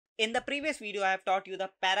In the previous video, I have taught you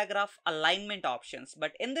the paragraph alignment options,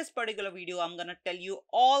 but in this particular video, I'm gonna tell you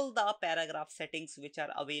all the paragraph settings which are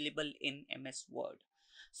available in MS Word.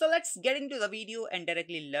 So let's get into the video and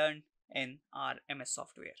directly learn in our MS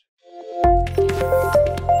software.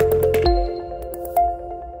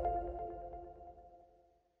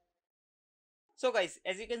 So guys,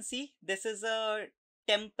 as you can see, this is a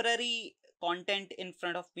temporary content in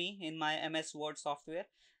front of me in my MS Word software,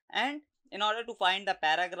 and in order to find the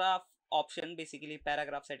paragraph option, basically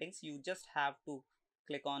paragraph settings, you just have to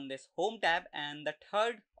click on this home tab, and the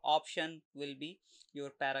third option will be your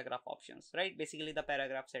paragraph options, right? Basically the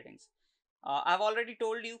paragraph settings. I've already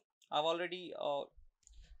told you, I've already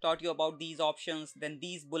taught you about these options, then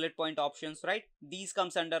these bullet point options, right? These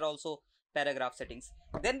comes under also paragraph settings.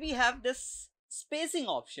 Then we have this spacing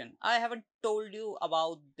option. I haven't told you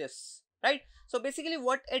about this, right? So basically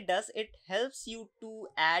what it does, it helps you to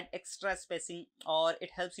add extra spacing, or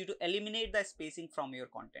it helps you to eliminate the spacing from your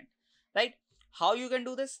content, right? How you can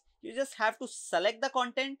do this? You just have to select the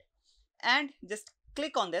content and just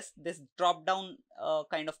click on this drop down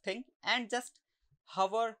kind of thing, and just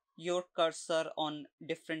hover your cursor on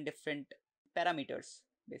different parameters,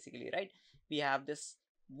 basically, right? We have this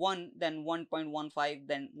 1, then 1.15,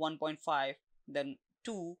 then 1.5, then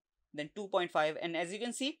 2, then 2.5, and as you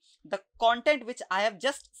can see, the content which I have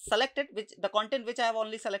just selected, the content which I have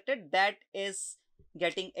only selected, that is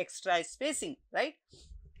getting extra spacing, right?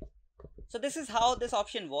 So this is how this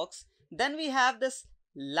option works. Then we have this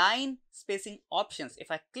line spacing options. If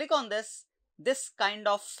I click on this kind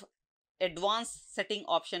of advanced setting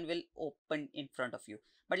option will open in front of you,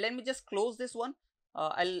 but let me just close this one.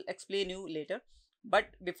 I'll explain you later,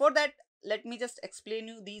 but before that, let me just explain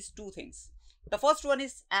you these two things. The first one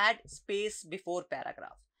is add space before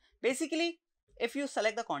paragraph. Basically, if you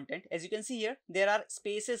select the content, as you can see here, there are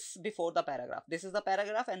spaces before the paragraph. This is the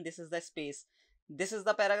paragraph and this is the space. This is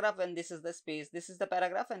the paragraph and this is the space. This is the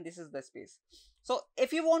paragraph and this is the space. So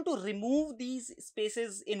if you want to remove these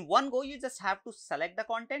spaces in one go, you just have to select the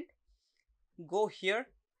content, go here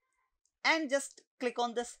and just click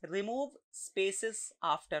on this remove spaces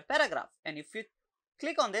after paragraph. And if you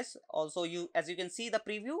click on this, also as you can see the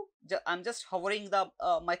preview, I'm just hovering the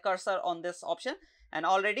my cursor on this option, and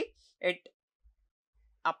already it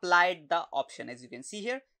applied the option, as you can see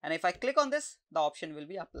here. And if I click on this, the option will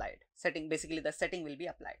be applied. Basically the setting will be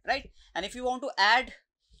applied, right? And if you want to add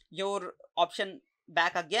your option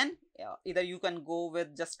back again, either you can go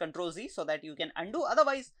with just Ctrl Z so that you can undo,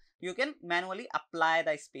 otherwise you can manually apply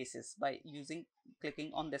the spaces by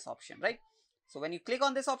clicking on this option, right? So when you click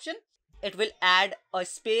on this option, it will add a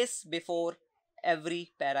space before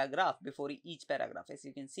every paragraph, before each paragraph, as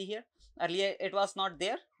you can see here. Earlier it was not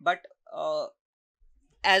there, but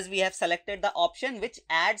as we have selected the option which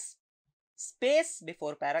adds space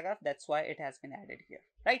before paragraph, that's why it has been added here,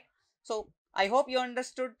 right? So I hope you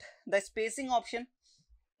understood the spacing option,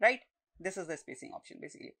 right? This is the spacing option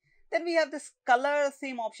basically. Then we have this color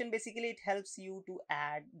theme option. Basically it helps you to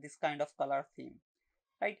add this kind of color theme,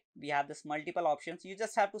 right? We have this multiple options. You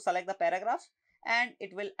just have to select the paragraph and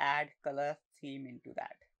it will add color theme into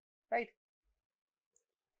that, right?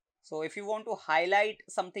 So if you want to highlight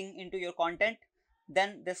something into your content,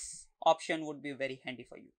 then this option would be very handy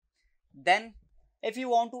for you. Then if you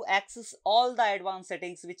want to access all the advanced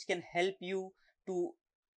settings which can help you to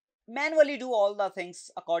manually do all the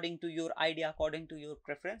things according to your idea, according to your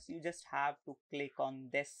preference, you just have to click on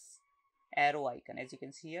this arrow icon, as you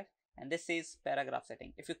can see here, and this is paragraph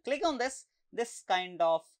setting. If you click on this kind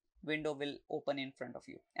of window will open in front of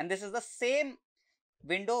you, and this is the same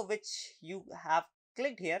window which you have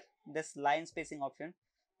clicked here, this line spacing option,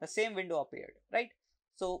 the same window appeared, right?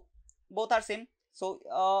 So both are same.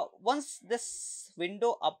 So once this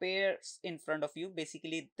window appears in front of you,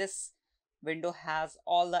 basically this window has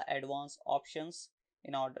all the advanced options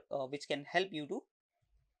in order which can help you to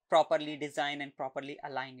properly design and properly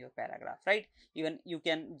align your paragraph, right? Even you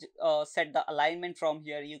can set the alignment from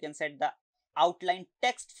here. You can set the outline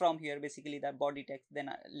text from here, basically the body text, then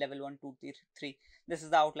level 1, 2, 3. This is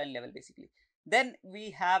the outline level basically. Then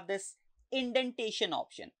we have this indentation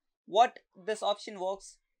option. What this option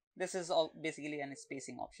works, this is all basically an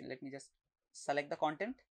spacing option. Let me just select the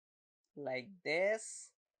content like this,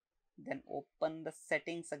 then open the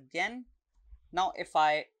settings again. Now if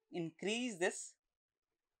I increase this,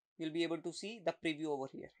 you'll be able to see the preview over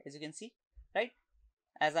here, as you can see, right?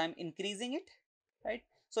 As I'm increasing it, right?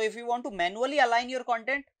 So if you want to manually align your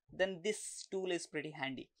content, then this tool is pretty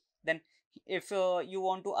handy. Then if you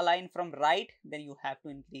want to align from right, then you have to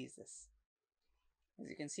increase this. As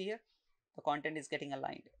you can see here, the content is getting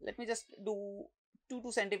aligned. Let me just do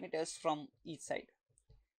 2 centimeters from each side.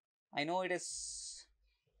 I know it is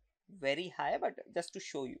very high, but just to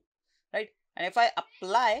show you, right? And if I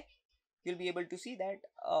apply, you'll be able to see that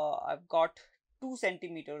I've got 2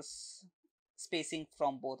 centimeters spacing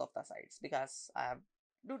from both of the sides because I have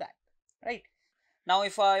do that, right? Now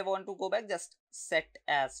if I want to go back, just set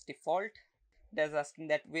as default. There's asking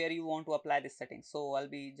that where you want to apply this setting, so I'll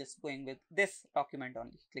be just going with this document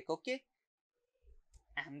only. Click OK,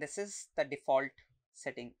 and this is the default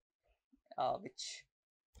setting which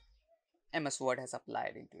MS Word has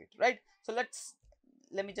applied into it, right? So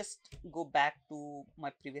let me just go back to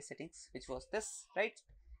my previous settings, which was this, right?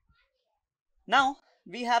 Now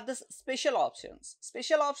we have this special options.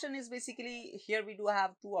 Special option is basically, here we do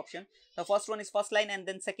have 2 options. The first one is first line, and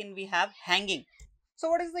then second we have hanging. So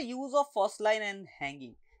what is the use of first line and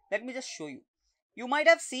hanging? Let me just show you. You might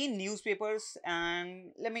have seen newspapers,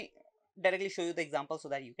 and let me directly show you the example so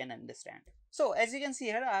that you can understand. So as you can see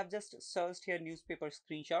here, I have just searched here newspaper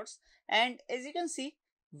screenshots, and as you can see,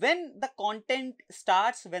 when the content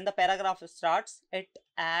starts, when the paragraph starts, they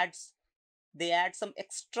add some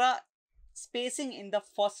extra spacing in the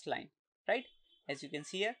first line, right? As you can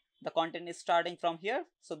see here, the content is starting from here,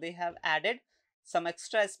 so they have added some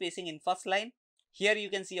extra spacing in first line. Here you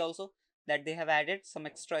can see also that they have added some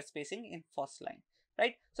extra spacing in first line,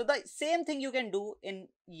 right? So the same thing you can do in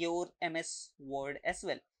your MS Word as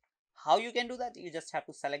well. How you can do that? You just have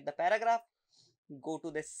to select the paragraph, go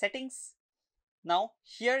to the settings. Now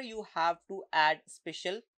here you have to add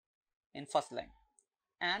special in first line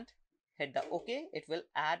and hit the OK. It will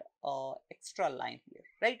add a extra line here,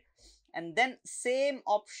 right? And then same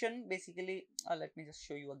option basically, let me just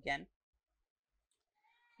show you again.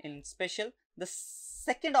 In special, the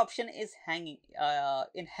second option is hanging.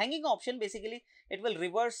 In hanging option, basically it will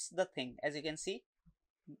reverse the thing. As you can see,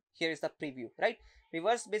 here is the preview, right?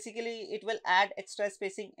 Reverse, basically it will add extra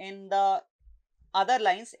spacing in the other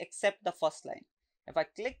lines except the first line. If I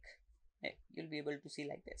click, you'll be able to see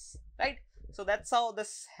like this, right? So that's how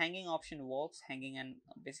this hanging option works, hanging and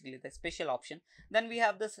basically the special option. Then we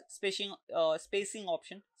have this spacing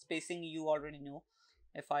option. Spacing you already know.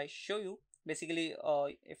 If I show you, basically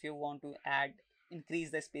if you want to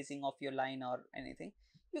increase the spacing of your line or anything,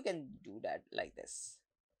 you can do that like this,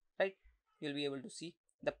 right? You'll be able to see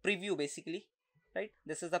the preview basically, right?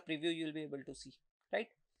 This is the preview you'll be able to see, right?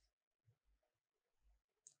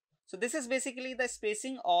 So this is basically the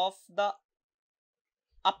spacing of the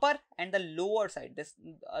upper and the lower side. This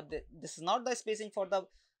is not the spacing for the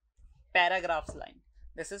paragraphs line.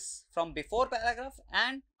 This is from before paragraph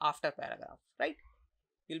and after paragraph, right?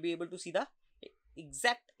 You'll be able to see the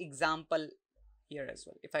exact example here as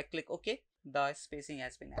well. If I click OK, the spacing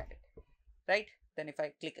has been added, right? Then if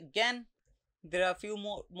I click again, there are a few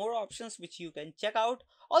more options which you can check out.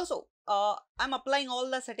 Also, I'm applying all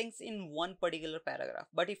the settings in one particular paragraph,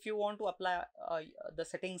 but if you want to apply the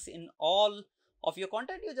settings in all of your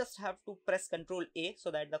content, you just have to press Ctrl A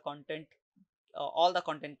so that the content, all the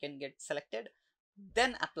content can get selected,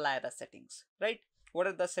 then apply the settings, right? What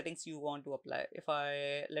are the settings you want to apply? If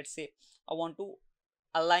let's say I want to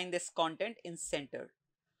align this content in center,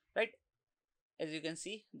 right? As you can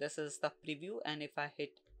see, this is the preview, and if I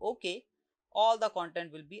hit OK, all the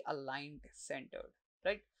content will be aligned centered,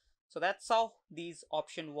 right? So that's how these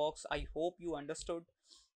option works. I hope you understood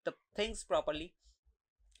the things properly.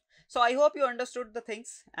 So I hope you understood the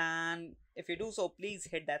things, and if you do so, please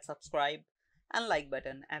hit that subscribe and like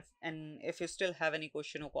button. And if you still have any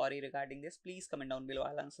question or query regarding this, please comment down below.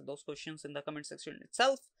 I'll answer those questions in the comment section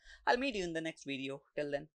itself. I'll meet you in the next video.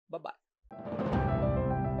 Till then, bye bye.